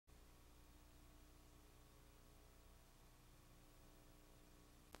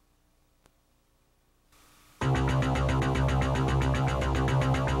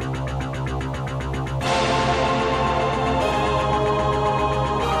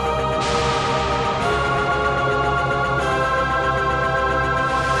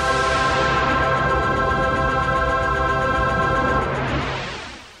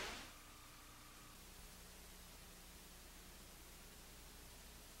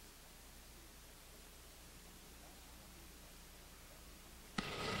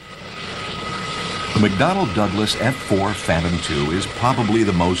The McDonnell Douglas F-4 Phantom II is probably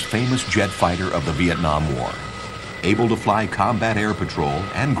the most famous jet fighter of the Vietnam War. Able to fly combat air patrol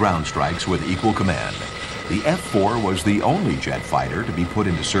and ground strikes with equal command, the F-4 was the only jet fighter to be put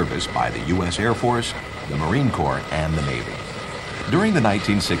into service by the U.S. Air Force, the Marine Corps, and the Navy. During the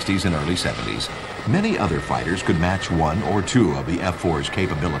 1960s and early 70s, many other fighters could match one or two of the F-4's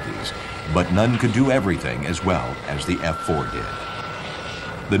capabilities, but none could do everything as well as the F-4 did.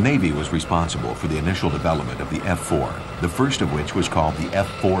 The Navy was responsible for the initial development of the F-4, the first of which was called the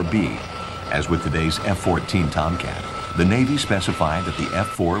F-4B. As with today's F-14 Tomcat, the Navy specified that the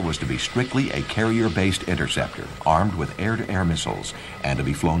F-4 was to be strictly a carrier-based interceptor armed with air-to-air missiles and to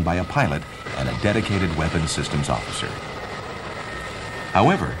be flown by a pilot and a dedicated weapons systems officer.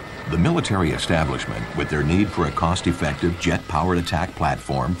 However, the military establishment, with their need for a cost-effective jet-powered attack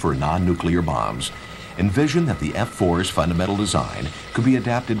platform for non-nuclear bombs, envisioned that the F-4's fundamental design could be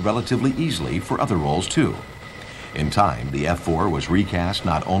adapted relatively easily for other roles too. In time, the F-4 was recast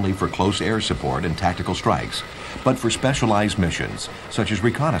not only for close air support and tactical strikes, but for specialized missions, such as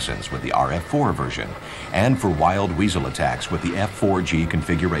reconnaissance with the RF-4 version, and for wild weasel attacks with the F-4G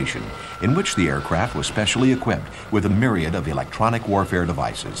configuration, in which the aircraft was specially equipped with a myriad of electronic warfare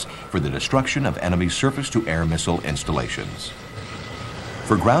devices for the destruction of enemy surface-to-air missile installations.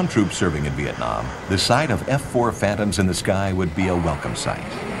 For ground troops serving in Vietnam, the sight of F-4 Phantoms in the sky would be a welcome sight.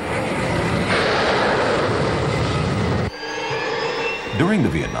 During the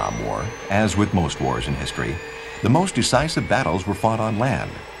Vietnam War, as with most wars in history, the most decisive battles were fought on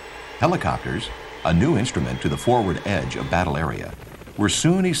land. Helicopters, a new instrument to the forward edge of battle area, were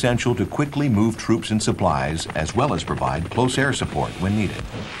soon essential to quickly move troops and supplies as well as provide close air support when needed.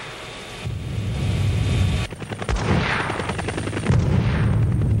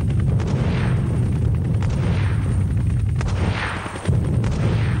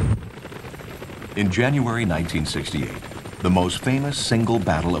 In January 1968, the most famous single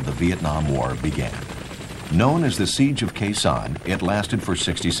battle of the Vietnam War began. Known as the Siege of Khe Sanh, it lasted for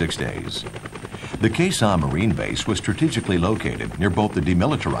 66 days. The Khe Sanh Marine Base was strategically located near both the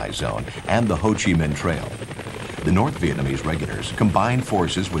demilitarized zone and the Ho Chi Minh Trail. The North Vietnamese regulars combined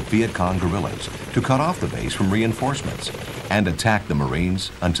forces with Viet Cong guerrillas to cut off the base from reinforcements and attack the Marines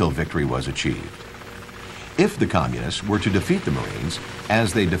until victory was achieved. If the Communists were to defeat the Marines,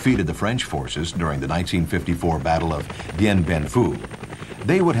 as they defeated the French forces during the 1954 Battle of Dien Bien Phu,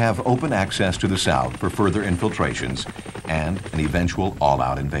 they would have open access to the South for further infiltrations and an eventual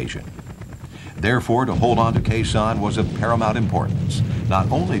all-out invasion. Therefore, to hold on to Khe Sanh was of paramount importance,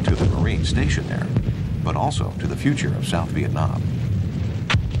 not only to the Marines stationed there, but also to the future of South Vietnam.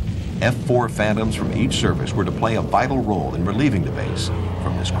 F-4 Phantoms from each service were to play a vital role in relieving the base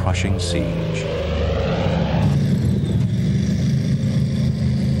from this crushing siege.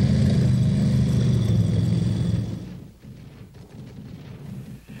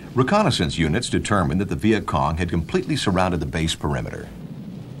 Reconnaissance units determined that the Viet Cong had completely surrounded the base perimeter.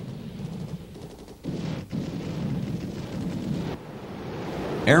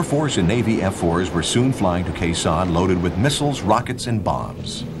 Air Force and Navy F-4s were soon flying to Khe Sanh loaded with missiles, rockets, and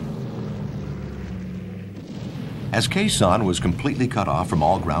bombs. As Khe Sanh was completely cut off from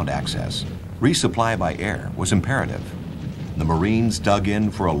all ground access, resupply by air was imperative. The Marines dug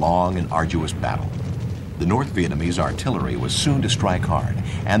in for a long and arduous battle. The North Vietnamese artillery was soon to strike hard,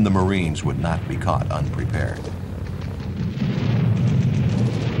 and the Marines would not be caught unprepared.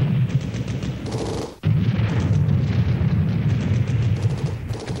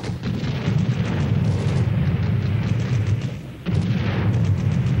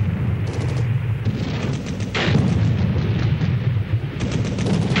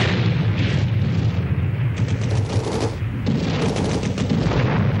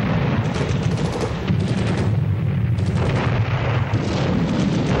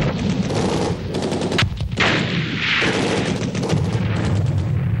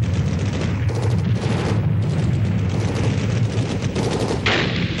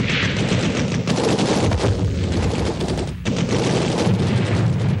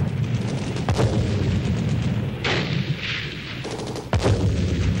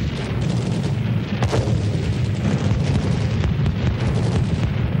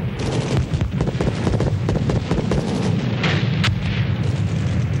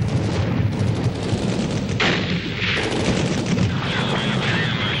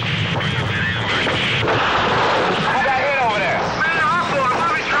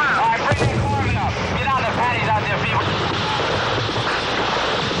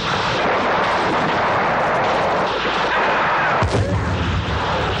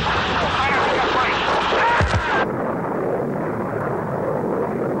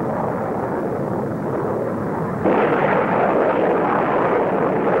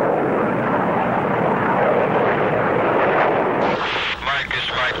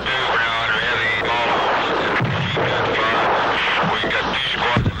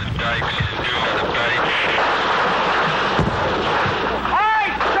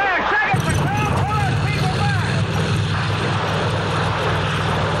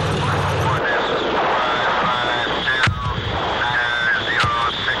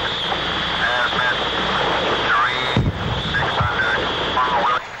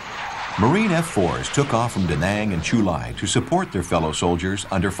 Marine F-4s took off from Da Nang and Chu Lai to support their fellow soldiers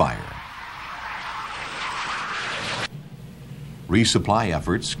under fire. Resupply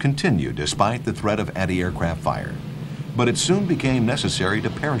efforts continued despite the threat of anti-aircraft fire, but it soon became necessary to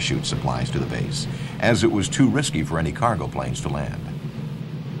parachute supplies to the base, as it was too risky for any cargo planes to land.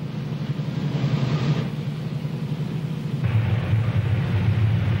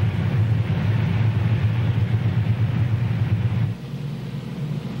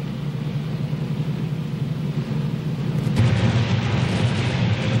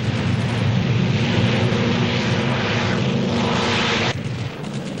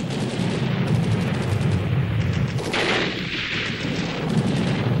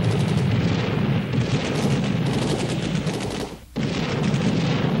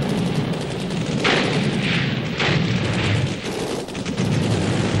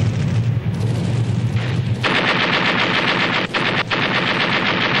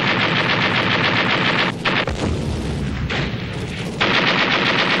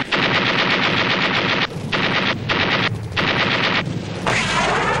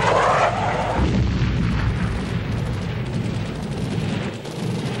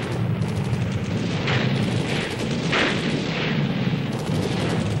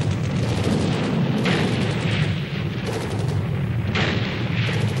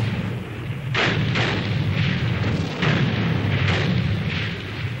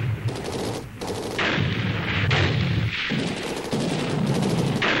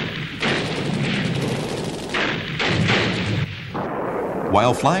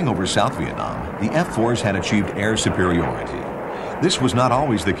 While flying over South Vietnam, the F-4s had achieved air superiority. This was not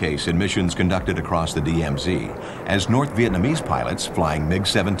always the case in missions conducted across the DMZ, as North Vietnamese pilots flying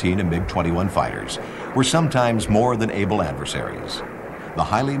MiG-17 and MiG-21 fighters were sometimes more than able adversaries. The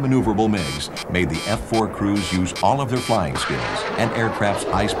highly maneuverable MiGs made the F-4 crews use all of their flying skills and aircraft's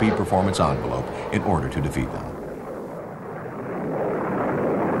high-speed performance envelope in order to defeat them.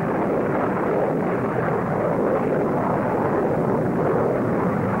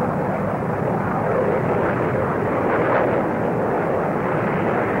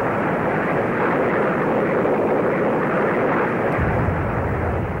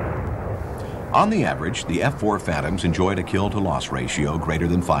 On the average, the F-4 Phantoms enjoyed a kill-to-loss ratio greater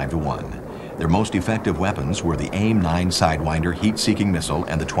than 5-to-1. Their most effective weapons were the AIM-9 Sidewinder heat-seeking missile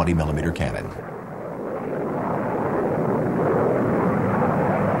and the 20mm cannon.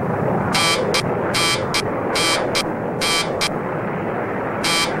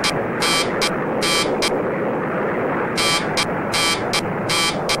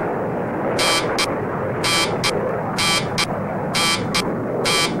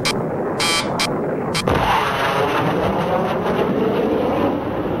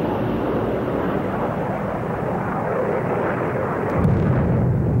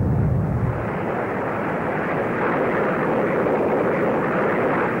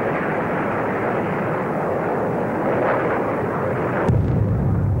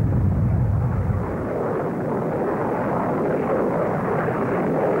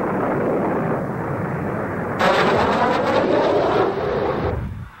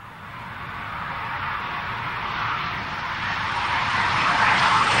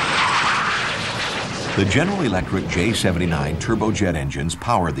 The General Electric J79 turbojet engines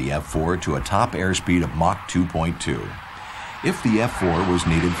powered the F-4 to a top airspeed of Mach 2.2. If the F-4 was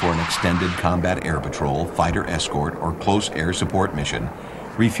needed for an extended combat air patrol, fighter escort, or close air support mission,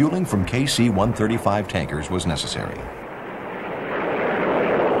 refueling from KC-135 tankers was necessary.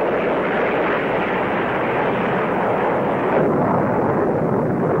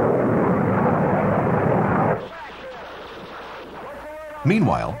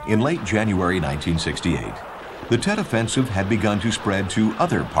 Meanwhile, in late January 1968, the Tet Offensive had begun to spread to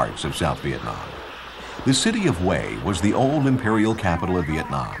other parts of South Vietnam. The city of Hue was the old imperial capital of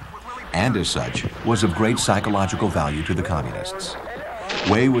Vietnam, and as such, was of great psychological value to the communists.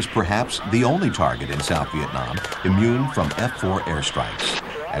 Hue was perhaps the only target in South Vietnam immune from F-4 airstrikes,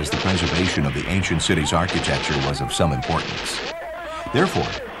 as the preservation of the ancient city's architecture was of some importance. Therefore,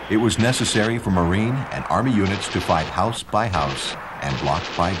 it was necessary for Marine and Army units to fight house by house and block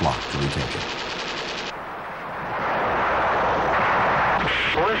by block to retake it.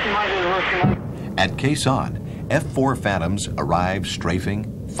 At Khe Sanh, F-4 Phantoms arrived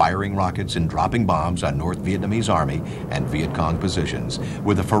strafing, firing rockets and dropping bombs on North Vietnamese Army and Viet Cong positions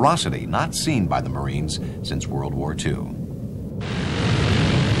with a ferocity not seen by the Marines since World War II.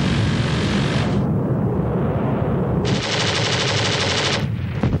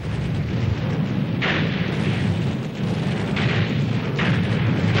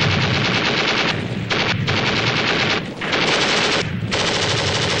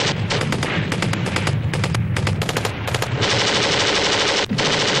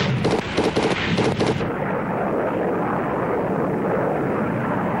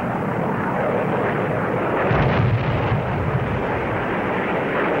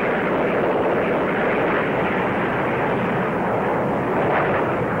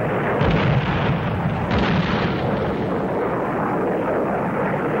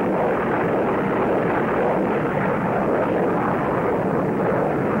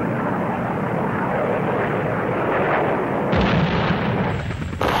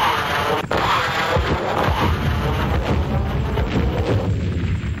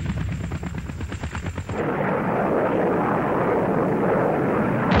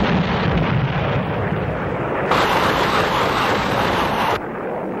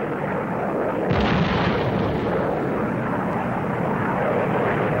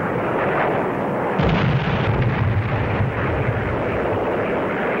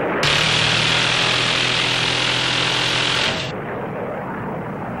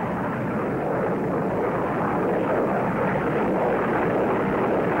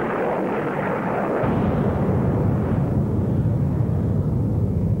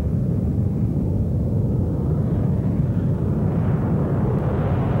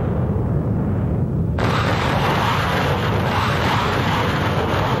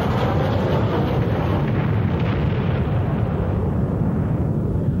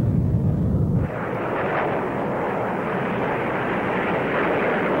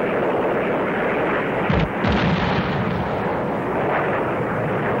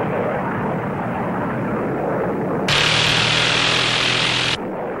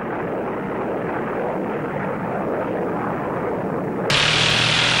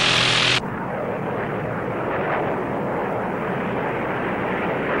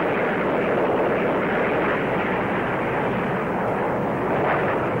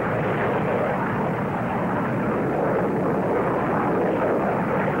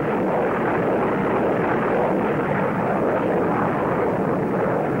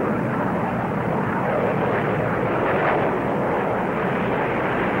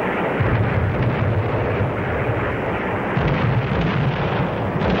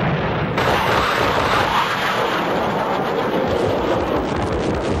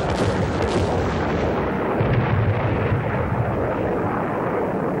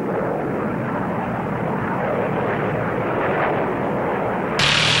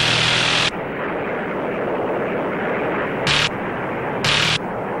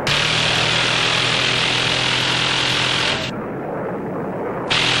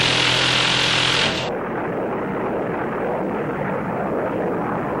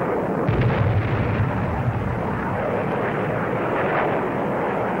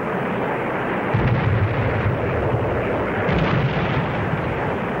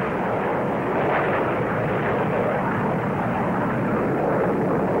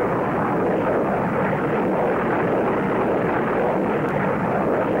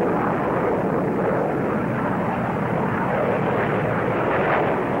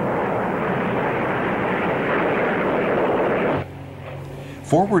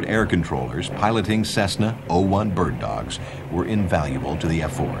 Forward air controllers piloting Cessna O-1 bird dogs were invaluable to the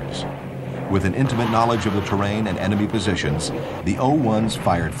F-4s. With an intimate knowledge of the terrain and enemy positions, the O-1s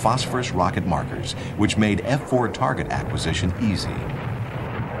fired phosphorus rocket markers, which made F-4 target acquisition easy.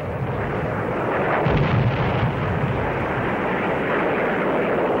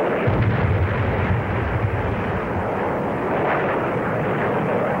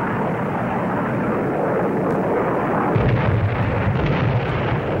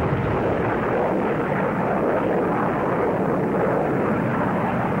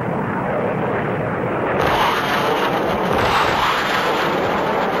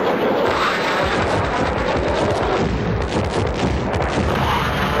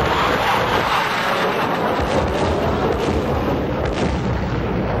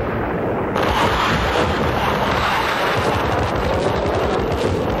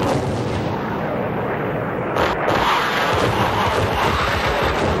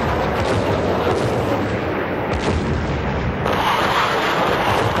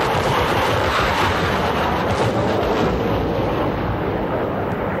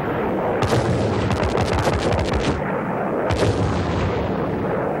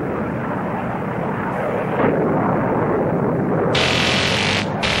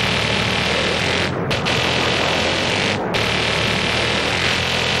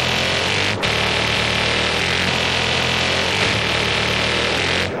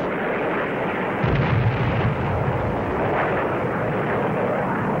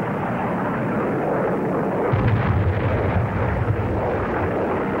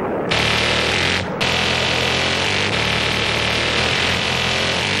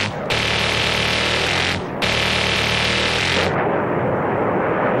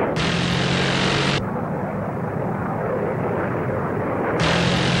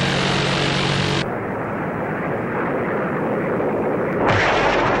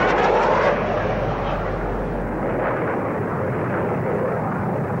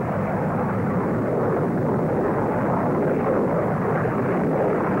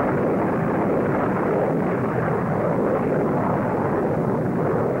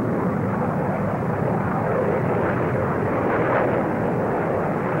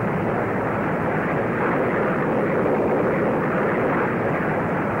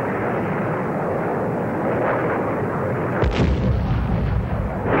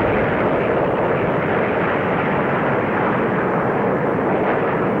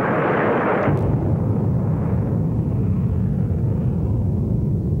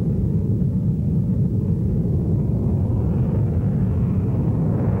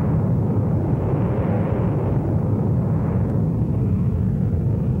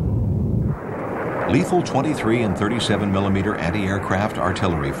 Lethal 23 and 37 millimeter anti-aircraft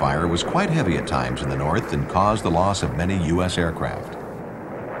artillery fire was quite heavy at times in the north and caused the loss of many U.S. aircraft.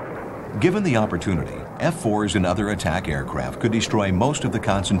 Given the opportunity, F-4s and other attack aircraft could destroy most of the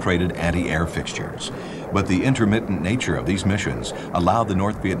concentrated anti-air fixtures, but the intermittent nature of these missions allowed the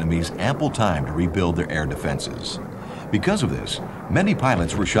North Vietnamese ample time to rebuild their air defenses. Because of this, many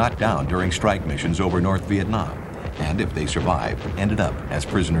pilots were shot down during strike missions over North Vietnam, and if they survived, ended up as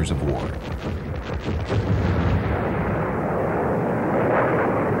prisoners of war.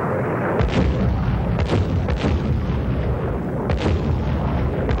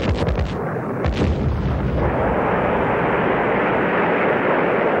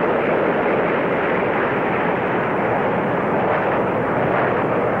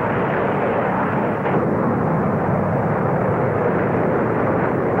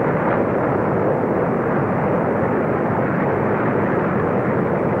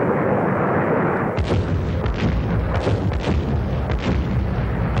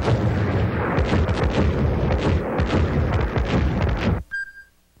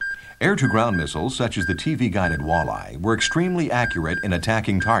 Air-to-ground missiles, such as the TV-guided Walleye, were extremely accurate in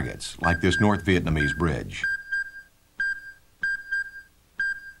attacking targets, like this North Vietnamese bridge.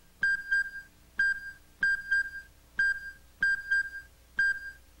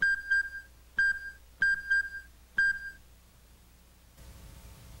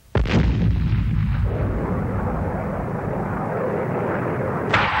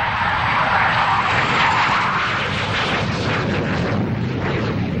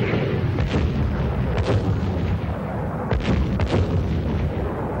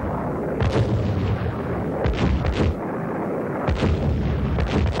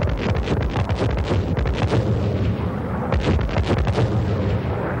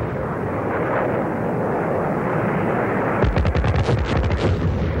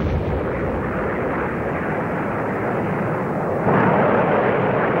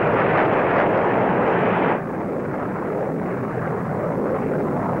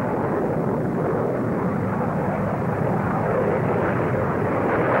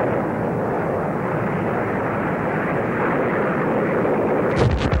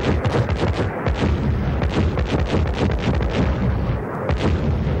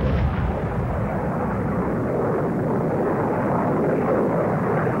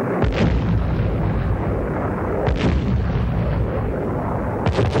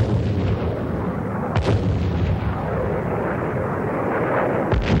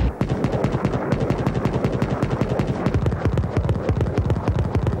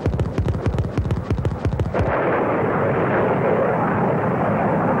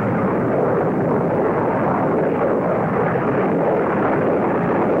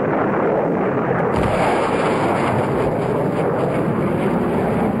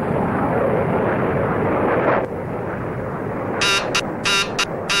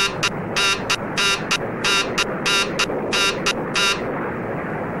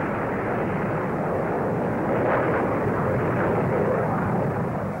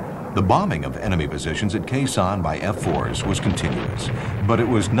 The bombing of enemy positions at Khe Sanh by F-4s was continuous, but it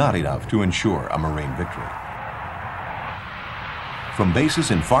was not enough to ensure a Marine victory. From bases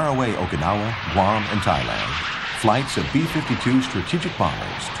in faraway Okinawa, Guam, and Thailand, flights of B-52 strategic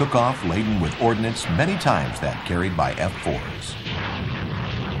bombers took off laden with ordnance many times that carried by F-4s.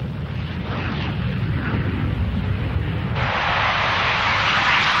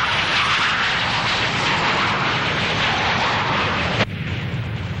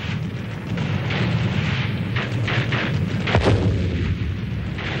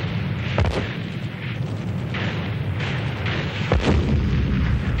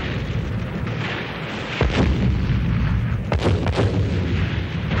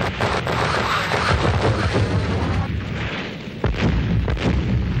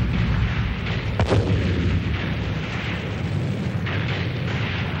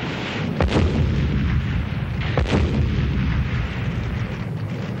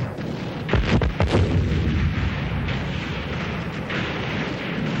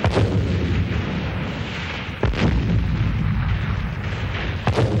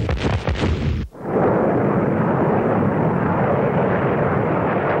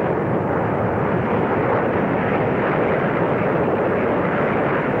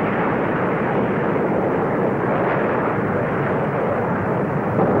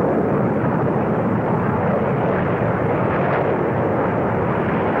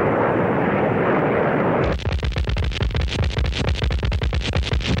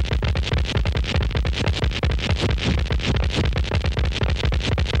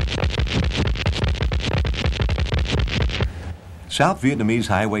 South Vietnamese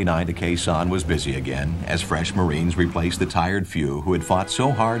Highway 9 to Khe Sanh was busy again as fresh Marines replaced the tired few who had fought so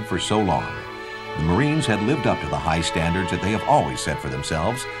hard for so long. The Marines had lived up to the high standards that they have always set for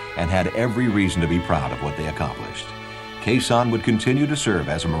themselves and had every reason to be proud of what they accomplished. Khe Sanh would continue to serve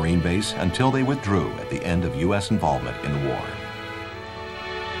as a Marine base until they withdrew at the end of U.S. involvement in the war.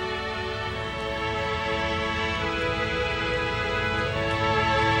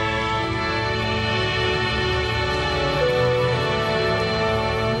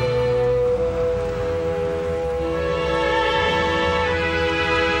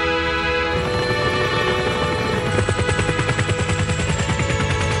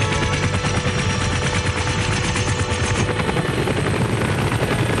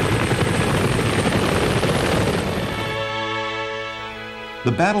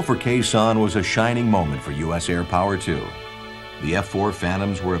 The battle for Khe Sanh was a shining moment for U.S. air power, too. The F-4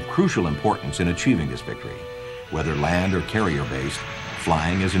 Phantoms were of crucial importance in achieving this victory. Whether land or carrier-based,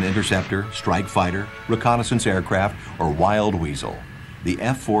 flying as an interceptor, strike fighter, reconnaissance aircraft, or wild weasel, the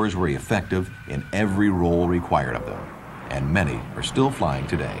F-4s were effective in every role required of them, and many are still flying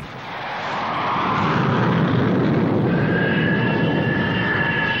today.